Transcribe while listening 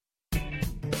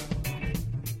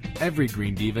Every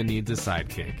Green Diva needs a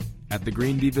sidekick. At the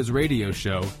Green Divas radio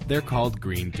show, they're called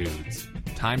Green Dudes.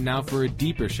 Time now for a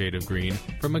deeper shade of green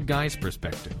from a guy's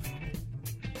perspective.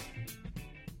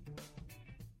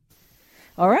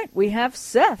 All right, we have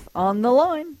Seth on the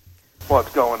line.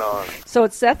 What's going on? So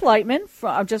it's Seth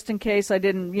Leitman, just in case I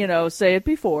didn't, say it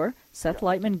before. Seth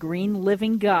Leitman, Green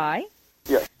Living Guy.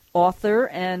 Yeah. Author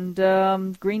and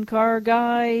green car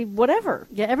guy, whatever.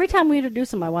 Yeah, every time we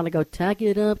introduce him, I want to go, tack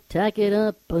it up,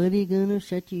 buddy, gonna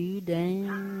shut you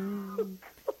down.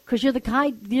 Because you're the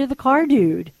car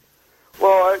dude.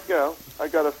 Well, I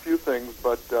got a few things,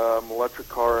 but I'm an electric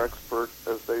car expert,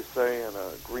 as they say, and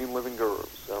a green living guru.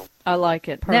 So I like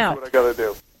it. Perfect. Now, that's what I got to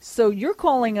do. So you're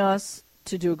calling us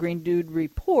to do a Green Dude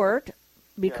report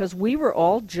because we were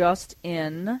all just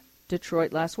in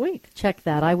Detroit last week. Check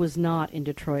that. I was not in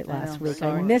Detroit last week.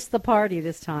 Sorry. I missed the party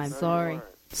this time. Sorry.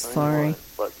 Sorry.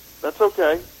 But that's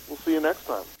okay. We'll see you next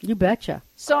time. You betcha.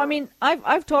 So,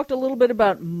 I've talked a little bit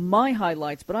about my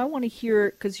highlights, but I want to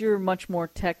hear, because you're much more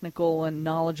technical and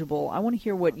knowledgeable, I want to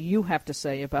hear what you have to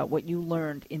say about what you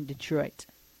learned in Detroit.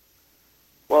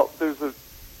 Well, there's the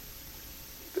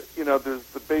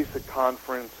basic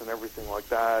conference and everything like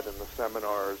that and the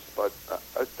seminars, but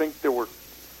I think there were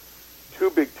two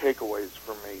big takeaways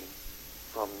for me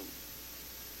from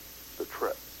the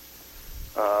trip.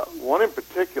 One in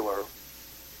particular,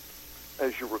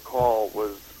 as you recall,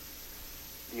 was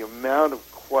the amount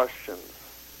of questions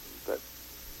that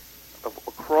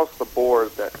across the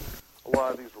board that a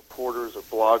lot of these reporters or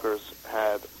bloggers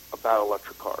had about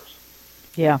electric cars.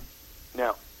 Yeah.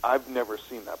 Now, I've never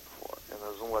seen that before, and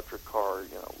as an electric car,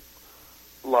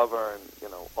 lover and,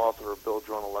 author of Build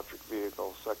Your Own Electric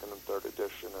Vehicle, second and third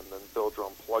edition, and then Build Your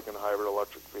Own Plug-in Hybrid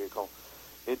Electric Vehicle.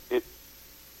 It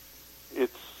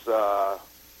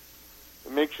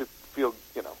makes you feel,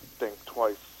 think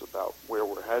twice about where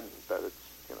we're heading, that it's,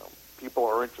 people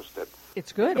are interested.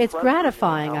 It's good. It's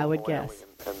gratifying, I would guess.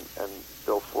 And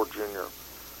Bill Ford Jr.,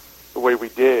 the way we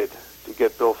did to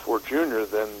get Bill Ford Jr.,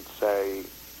 then say,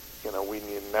 we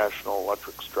need a national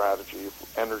electric strategy,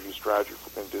 energy strategy if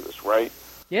we're going to do this right.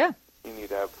 Yeah. You need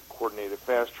to have coordinated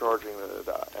fast charging,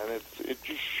 and it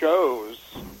just shows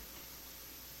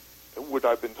what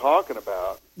I've been talking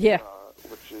about. Yeah.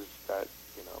 Which is that,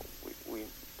 we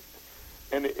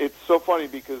and it's so funny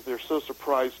because they're so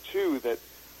surprised, too, that,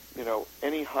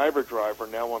 any hybrid driver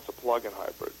now wants a plug-in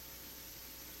hybrid.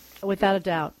 Without a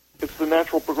doubt. It's the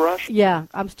natural progression. Yeah,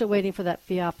 I'm still waiting for that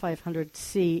Fiat 500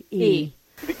 CE. The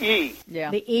E.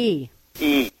 Yeah. The E.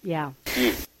 E. Yeah.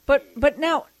 E. But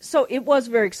now, so it was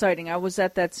very exciting. I was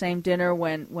at that same dinner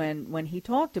when he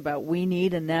talked about we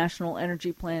need a national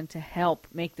energy plan to help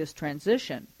make this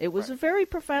transition. It was a very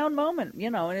profound moment,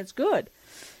 and it's good.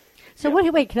 So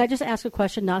wait, can I just ask a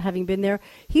question, not having been there?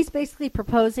 He's basically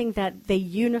proposing that they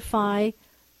unify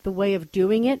the way of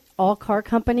doing it, all car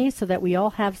companies, so that we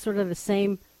all have sort of the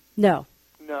same... No.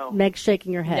 Meg's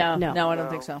shaking her head. No, I don't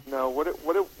think so. No, what it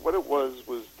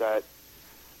was that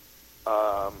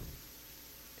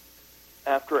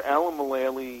after Alan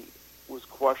Mullally was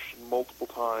questioned multiple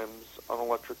times on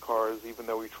electric cars, even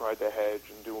though he tried to hedge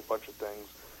and do a bunch of things,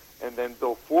 and then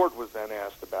Bill Ford was then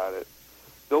asked about it,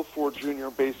 Bill Ford Jr.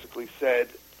 basically said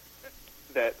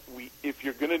that if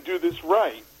you're going to do this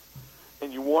right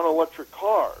and you want electric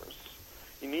cars,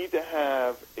 you need to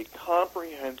have a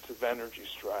comprehensive energy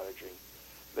strategy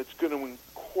that's going to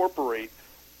incorporate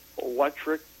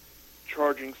electric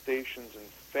charging stations and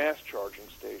fast charging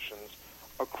stations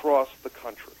across the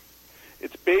country.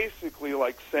 It's basically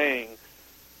like saying,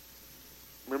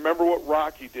 remember what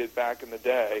Rocky did back in the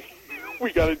day?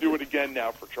 We got to do it again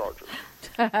now for chargers.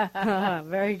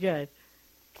 Very good.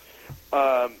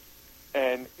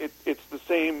 And it's the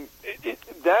same.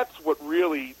 That's what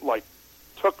really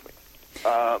took me.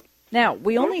 Now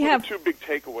we only have two big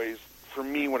takeaways for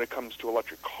me when it comes to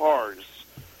electric cars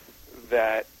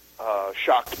that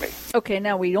shocked me. Okay,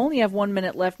 now we only have 1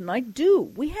 minute left, and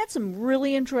we had some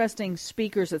really interesting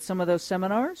speakers at some of those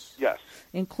seminars. Yes.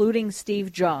 Including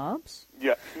Steve Jobs.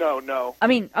 Yeah, no. I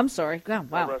mean, I'm sorry. Oh,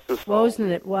 wow.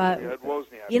 Wozniak. What?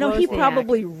 Wozniak. He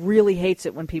probably really hates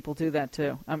it when people do that,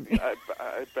 too. I bet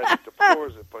he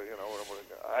deplores it, but,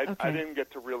 I didn't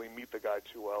get to really meet the guy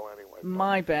too well anyway.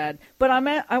 My bad. But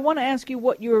I want to ask you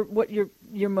what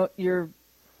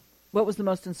was the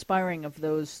most inspiring of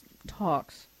those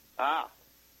talks?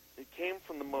 It came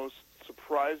from the most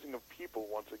surprising of people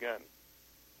once again.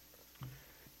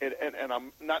 And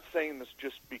I'm not saying this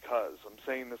just because. I'm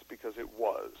saying this because it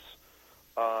was.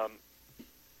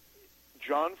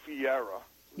 John Fiera,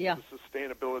 the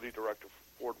sustainability director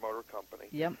for Ford Motor Company,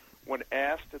 when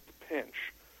asked at the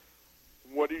pinch,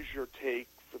 what is your take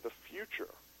for the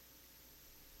future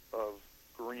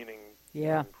greening.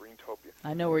 Yeah. Greentopia.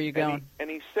 I know where you're going. And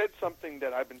he said something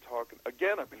that I've been talking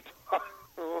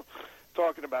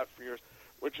about for years,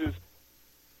 which is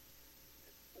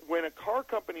when a car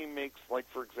company makes, like,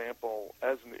 for example,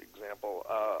 as an example,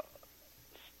 a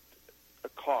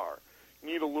car,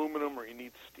 you need aluminum or you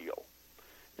need steel.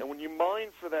 And when you mine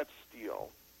for that steel,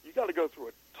 you got to go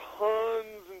through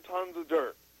tons and tons of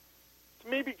dirt to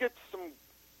maybe get some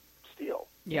steel.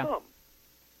 Yeah. Some.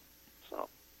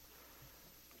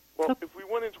 Well, if we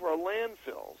went into our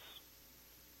landfills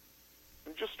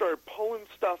and just started pulling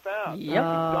stuff out and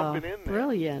dump it in there,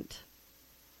 brilliant.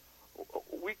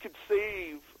 We could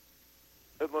save,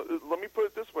 let me put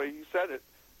it this way, he said it,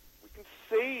 we can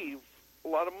save a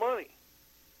lot of money.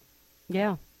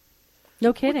 Yeah.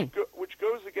 No kidding. Which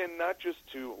goes, again, not just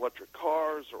to electric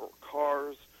cars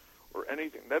or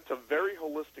anything. That's a very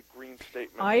holistic green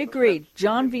statement. I agree.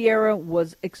 John Vieira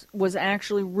was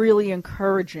actually really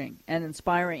encouraging and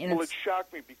inspiring. And it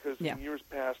shocked me because in years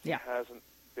past he hasn't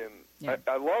been. Yeah.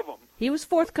 I love him. He was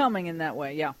forthcoming in that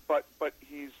way, yeah. But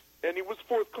he was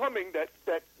forthcoming. That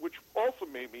which also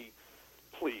made me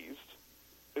pleased.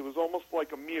 It was almost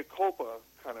like a mea culpa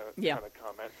kind of comment.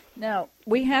 Now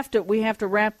we have to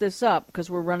wrap this up because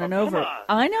we're running over. Come on.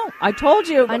 I know. I told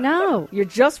you. I know. You're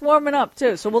just warming up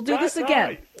too. So we'll do this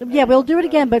again. Nice. Yeah, we'll do it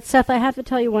again. But Seth, I have to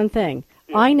tell you one thing.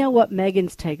 Yeah. I know what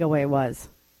Megan's takeaway was.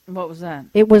 What was that?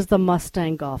 It was the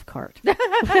Mustang golf cart.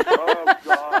 Oh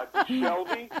God, the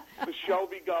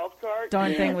Shelby golf cart.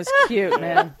 Darn thing was cute,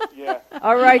 man. Yeah.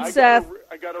 All right, Seth.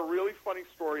 I got a really funny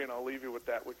story, and I'll leave you with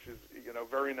that, which is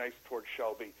very nice towards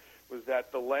Shelby. Was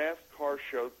that the last car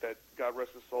show that, God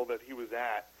rest his soul, that he was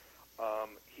at,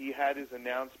 he had his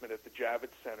announcement at the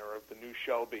Javits Center of the new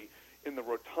Shelby in the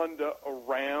rotunda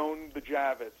around the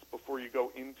Javits before you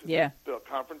go into the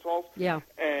conference halls. Yeah.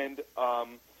 And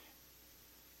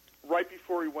right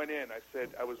before he went in, I said,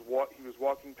 he was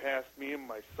walking past me and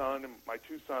my son and my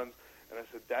two sons, and I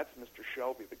said, that's Mr.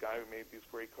 Shelby, the guy who made these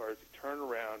great cars. He turned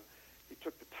around. He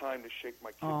took the time to shake my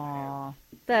kid's hand.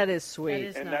 That is sweet. That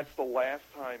is and nice. That's the last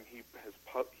time he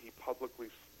publicly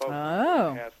spoke.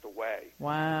 Oh. He passed away.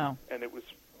 Wow. And it was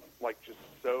just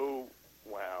so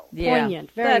wow. Yeah.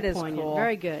 Poignant. Very that is poignant. cool.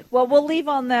 Very good. Well, we'll leave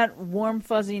on that warm,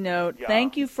 fuzzy note. Yeah.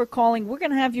 Thank you for calling. We're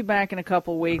going to have you back in a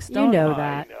couple weeks. You know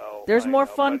that. I know. There's more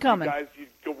know, fun but coming. You guys,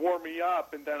 you warm me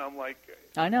up, and then I'm like,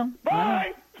 I know.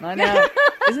 bye. I know.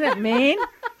 Isn't it mean?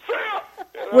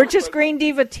 We're just Green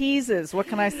Diva teases. What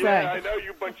can I say? Yeah, I know,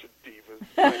 you bunch of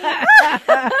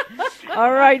divas.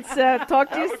 All right, Seth.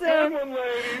 Talk to you Have a soon. good one,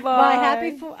 ladies. Bye.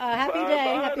 Happy Bye. day. Bye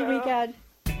Happy now. weekend.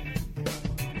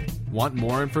 Want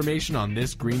more information on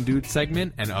this Green Dude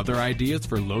segment and other ideas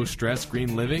for low-stress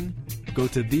green living? Go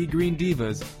to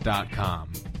thegreendivas.com.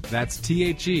 That's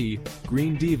THE,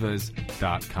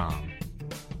 greendivas.com.